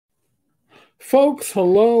Folks,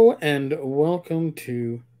 hello and welcome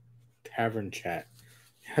to Tavern Chat.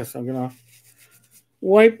 Yes, I'm going to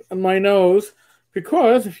wipe my nose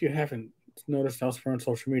because if you haven't noticed elsewhere on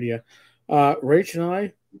social media, Rach and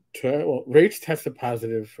I, Rach tested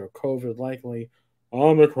positive for COVID, likely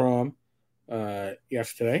Omicron,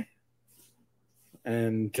 yesterday.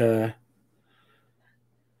 And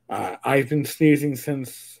I've been sneezing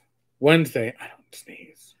since Wednesday. I don't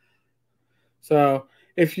sneeze. So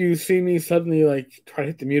if you see me suddenly try to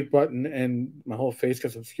hit the mute button and my whole face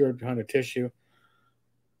gets obscured behind a tissue,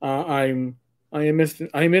 uh, I'm I'm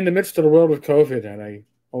in the midst of the world of COVID, and I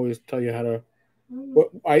always tell you how to.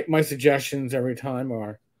 My suggestions every time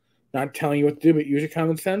are not telling you what to do, but use your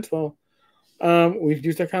common sense. Well, we've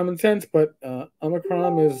used our common sense, but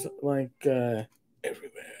Omicron is everywhere.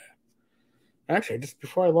 Actually, just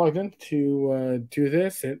before I logged in to do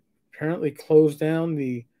this, it apparently closed down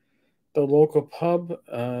the local pub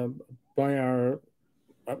by our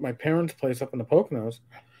at my parents' place up in the Poconos,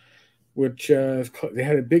 which they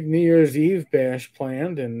had a big New Year's Eve bash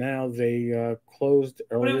planned, and now they closed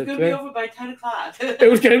But it earlier was going to today. be over by 10 o'clock.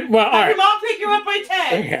 It was getting well. All Have right. your mom pick you up by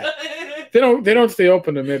 10. Yeah. They don't stay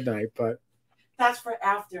open to midnight, but That's for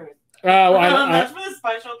after. that's for the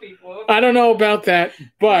special people. I don't know about that,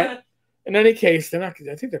 but in any case, they're not.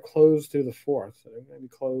 I think they're closed through the 4th. So they're going to be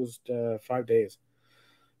closed 5 days.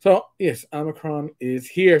 So yes, Omicron is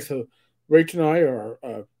here. So Rach and I are,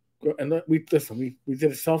 and we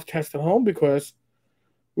did a self test at home because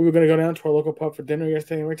we were going to go down to our local pub for dinner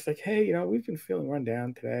yesterday. And Rach's like, hey, we've been feeling run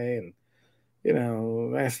down today, and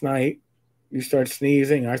last night you start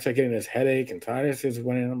sneezing, I start getting this headache and sinuses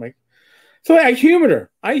went in. I'm like, so I humored her.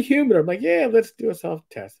 I'm like, yeah, let's do a self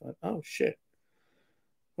test. Like, oh shit.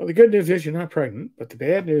 Well, the good news is you're not pregnant, but the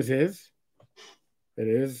bad news is it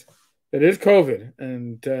is COVID,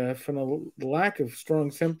 and from the lack of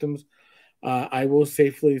strong symptoms, I will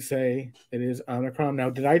safely say it is Omicron. Now,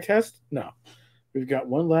 did I test? No. We've got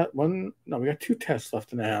No, we got 2 tests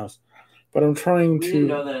left in the house, but I'm trying to. We didn't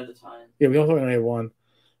know that at the time. Yeah, we also only had 1,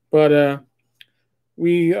 but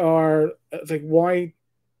we are. It's like why?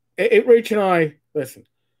 Rach and I listen.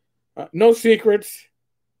 No secrets.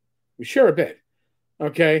 We share a bed.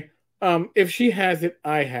 Okay. If she has it,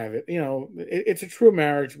 I have it. It's a true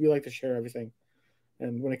marriage. We like to share everything.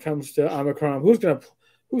 And when it comes to Omicron, who's gonna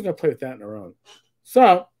play with that on their own?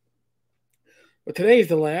 So, but today is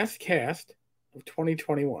the last cast of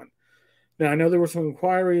 2021. Now I know there were some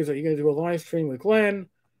inquiries. Are you going to do a live stream with Glenn?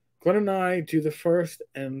 Glenn and I do the 1st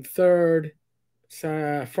and 3rd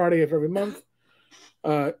Friday of every month.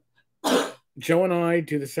 Joe and I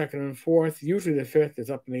do the 2nd and 4th. Usually the 5th is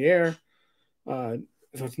up in the air.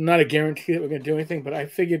 So it's not a guarantee that we're going to do anything, but I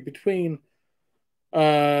figured between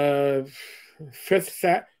 5th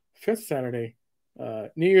Saturday,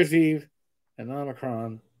 New Year's Eve, and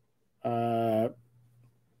Omicron, no.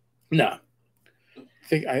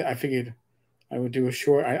 I figured I would do a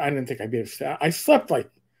short. I didn't think I'd be able to stay. I slept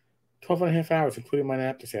like 12 and a half hours, including my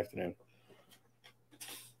nap this afternoon.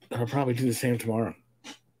 I'll probably do the same tomorrow.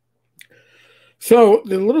 So, a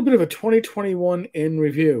little bit of a 2021 in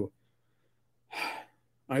review.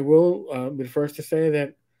 I will be the first to say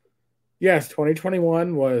that, yes,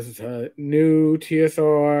 2021 was new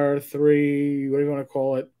TSR 3, what do you want to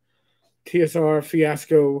call it? TSR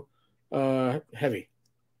fiasco heavy.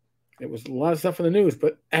 It was a lot of stuff in the news,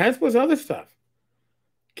 but as was other stuff.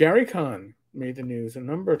 Gary Kahn made the news a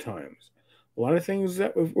number of times. A lot of things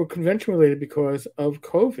that were convention related because of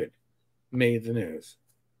COVID made the news.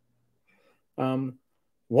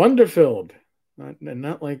 Wonderfilled,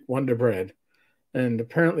 not like Wonder Bread, and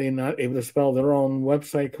apparently not able to spell their own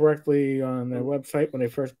website correctly on their website when they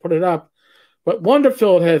first put it up. But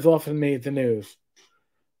Wonderfilled has often made the news.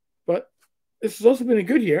 But this has also been a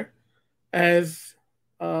good year as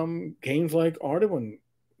games like Arduin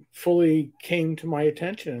fully came to my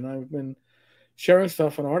attention, and I've been sharing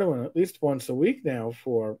stuff on Arduin at least once a week now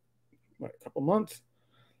for a couple months.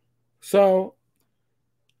 So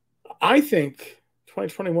I think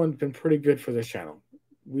 2021 has been pretty good for this channel.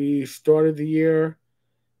 We started the year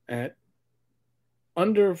at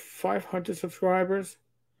under 500 subscribers.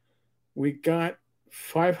 We got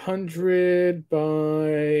 500 by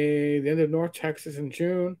the end of North Texas in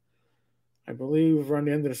June. I believe around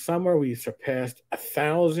the end of the summer, we surpassed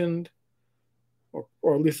 1,000,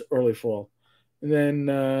 or at least early fall. And then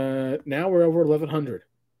now we're over 1,100.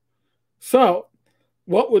 So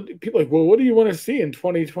what would people like, well, what do you want to see in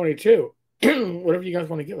 2022? Whatever you guys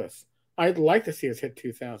want to give us. I'd like to see us hit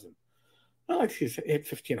 2,000. I'd like to see us hit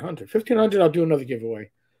 1,500. 1,500, I'll do another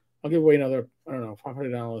giveaway. I'll give away another, I don't know,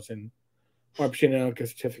 $500 in RPGN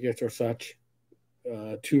gift certificates or such.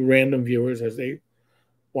 to random viewers as they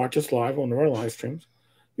watch us live on one of our live streams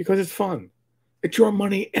because it's fun. It's your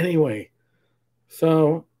money anyway.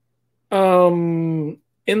 So, in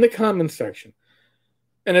the comments section,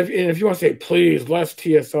 and if you want to say, please, less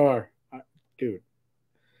TSR, dude,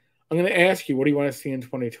 I'm going to ask you, what do you want to see in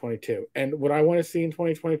 2022? And what I want to see in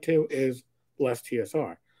 2022 is less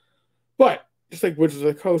TSR. But just like Wizards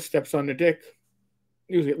of the Coast steps on the dick,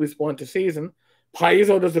 usually at least once a season,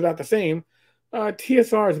 Paizo does about the same.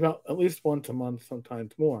 TSR is about at least once a month,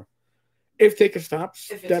 sometimes more. If they could stop.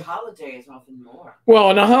 If it's holidays, often more. Well,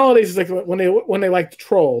 on the holidays, it's like when they like to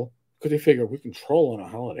troll, because they figure we can troll on a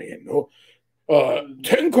holiday and go,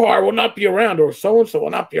 Tenkar will not be around, or so-and-so will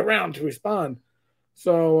not be around to respond.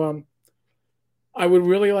 So I would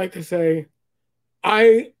really like to say,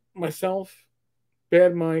 I, myself,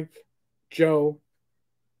 Bad Mike, Joe,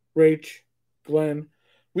 Rach, Glenn,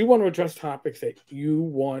 we want to address topics that you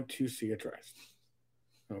want to see addressed.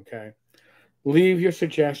 Okay? Leave your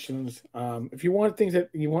suggestions. If you want things that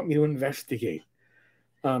you want me to investigate,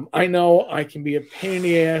 I know I can be a pain in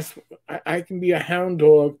the ass. I can be a hound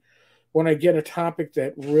dog when I get a topic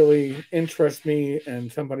that really interests me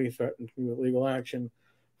and somebody threatens me with legal action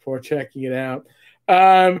for checking it out.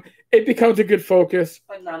 It becomes a good focus.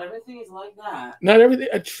 But not everything is like that. Not everything.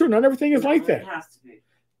 It's true. Not everything is like that. It has to be.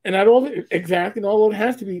 And not all exactly. Not all it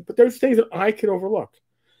has to be. But there's things that I could overlook.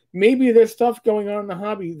 Maybe there's stuff going on in the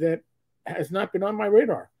hobby that has not been on my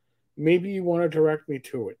radar. Maybe you want to direct me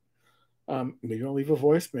to it. Maybe I'll leave a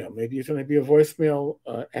voicemail. Maybe it's going to be a voicemail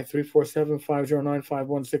at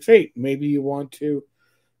 347-509-5168. Maybe you want to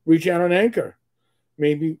reach out on Anchor.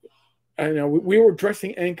 Maybe, I know we were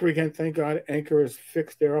addressing Anchor again. Thank God Anchor has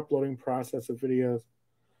fixed their uploading process of videos.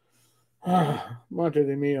 Monte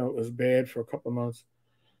de Mio was bad for a couple of months.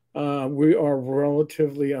 We are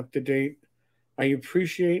relatively up to date. I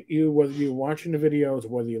appreciate you, whether you're watching the videos,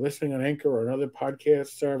 whether you're listening on Anchor or another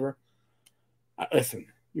podcast server. Listen,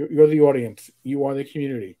 you're the audience. You are the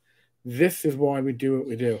community. This is why we do what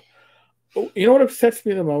we do. You know what upsets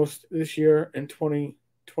me the most this year in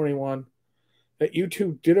 2021? That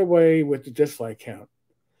YouTube did away with the dislike count.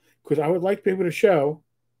 Because I would like to be able to show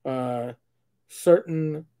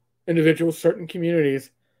certain individuals, certain communities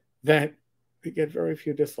that we get very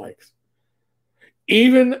few dislikes.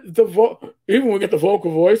 Even when we get the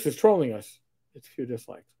vocal voices trolling us, it's few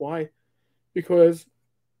dislikes. Why? Because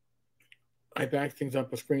I back things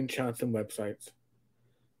up with screenshots and websites.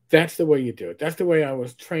 That's the way you do it. That's the way I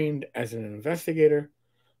was trained as an investigator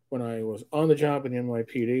when I was on the job in the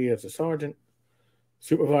NYPD as a sergeant,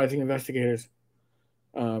 supervising investigators.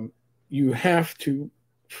 You have to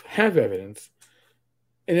have evidence.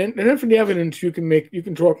 And then from the evidence, you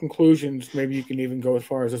can draw conclusions. Maybe you can even go as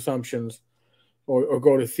far as assumptions or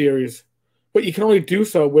go to theories. But you can only do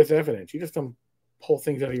so with evidence. You just don't pull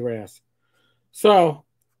things out of your ass. So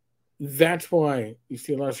that's why you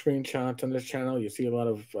see a lot of screenshots on this channel. You see a lot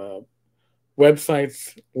of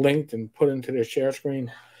websites linked and put into their share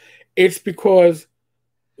screen. It's because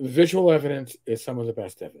visual evidence is some of the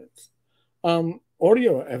best evidence.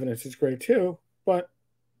 Audio evidence is great too, but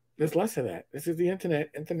there's less of that. This is the internet.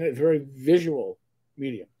 Internet is a very visual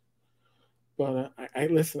medium. But I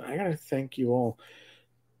listen, I got to thank you all.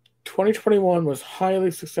 2021 was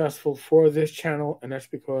highly successful for this channel, and that's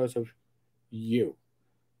because of you.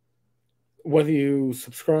 Whether you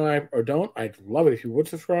subscribe or don't, I'd love it if you would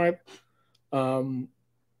subscribe. But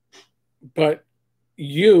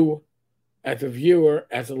you, as a viewer,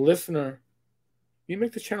 as a listener, you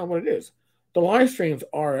make the channel what it is. The live streams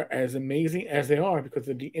are as amazing as they are because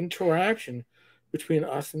of the interaction between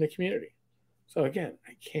us and the community. So again,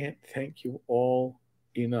 I can't thank you all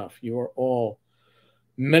enough. You are all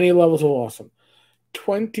many levels of awesome.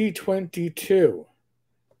 2022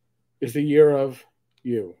 is the year of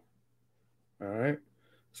you. All right?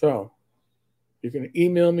 So you can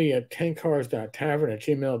email me at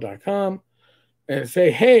tenkars.tavern@gmail.com and say,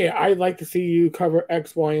 hey, I'd like to see you cover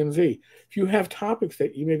X, Y, and Z. If you have topics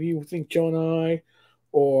that you think Joe and I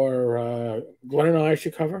or Glenn and I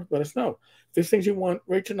should cover, let us know. If there's things you want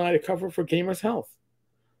Rachel and I to cover for Gamers Health,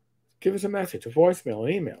 give us a message, a voicemail,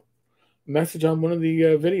 an email, a message on one of the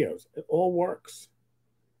videos. It all works.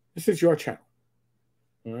 This is your channel.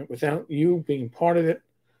 All right? Without you being part of it,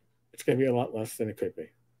 it's going to be a lot less than it could be.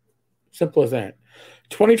 Simple as that.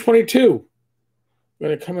 2022. I'm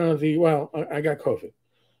going to come out of the, I got COVID.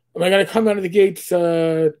 Am I going to come out of the gates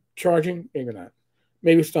charging? Maybe not.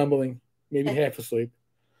 Maybe stumbling. Maybe half asleep.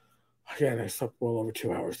 Again, I slept well over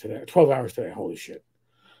 2 hours today. 12 hours today. Holy shit.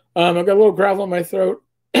 I got a little gravel in my throat,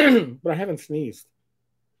 but I haven't sneezed.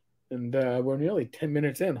 And we're nearly 10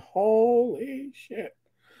 minutes in. Holy shit.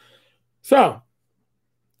 So,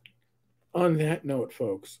 On that note,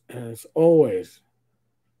 folks, as always,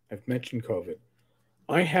 I've mentioned COVID.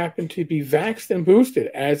 I happen to be vaxxed and boosted,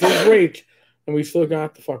 as is Rach, and we still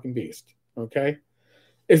got the fucking beast. Okay?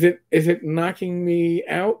 Is it knocking me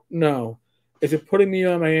out? No. Is it putting me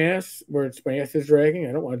on my ass where my ass is dragging?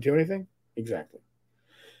 I don't want to do anything? Exactly.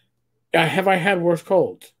 Have I had worse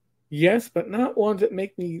colds? Yes, but not ones that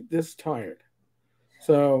make me this tired.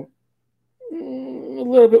 So, a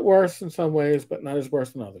little bit worse in some ways, but not as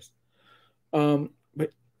worse than others.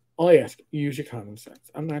 But all I ask, use your common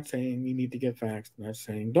sense. I'm not saying you need to get vaxxed. I'm not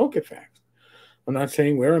saying don't get vaxxed. I'm not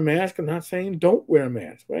saying wear a mask. I'm not saying don't wear a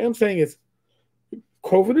mask. What I'm saying is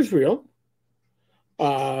COVID is real.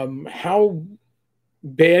 How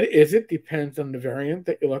bad is it depends on the variant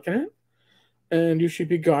that you're looking at. And you should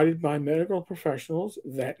be guided by medical professionals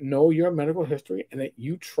that know your medical history and that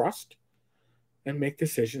you trust and make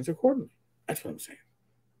decisions accordingly. That's what I'm saying.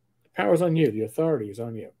 The power's on you. The authority is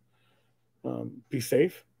on you. Be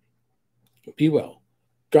safe. Be well.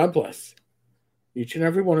 God bless each and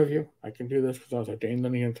every one of you. I can do this because I was ordained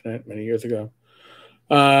on the internet many years ago.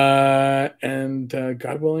 And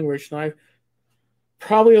God willing, Rich and I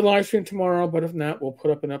probably a live stream tomorrow, but if not, we'll put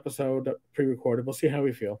up an episode pre-recorded. We'll see how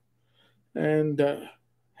we feel. And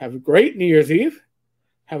have a great New Year's Eve.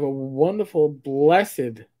 Have a wonderful,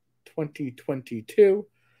 blessed 2022.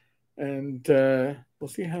 And we'll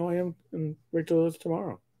see how I am and Rachel is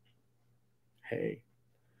tomorrow. Hey.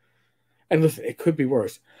 And listen, it could be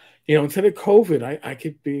worse. Instead of COVID, I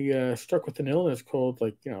could be struck with an illness called,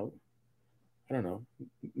 I don't know,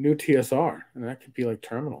 new TSR. And that could be like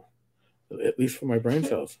terminal, at least for my brain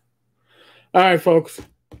cells. All right, folks.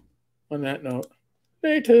 On that note,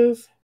 laters.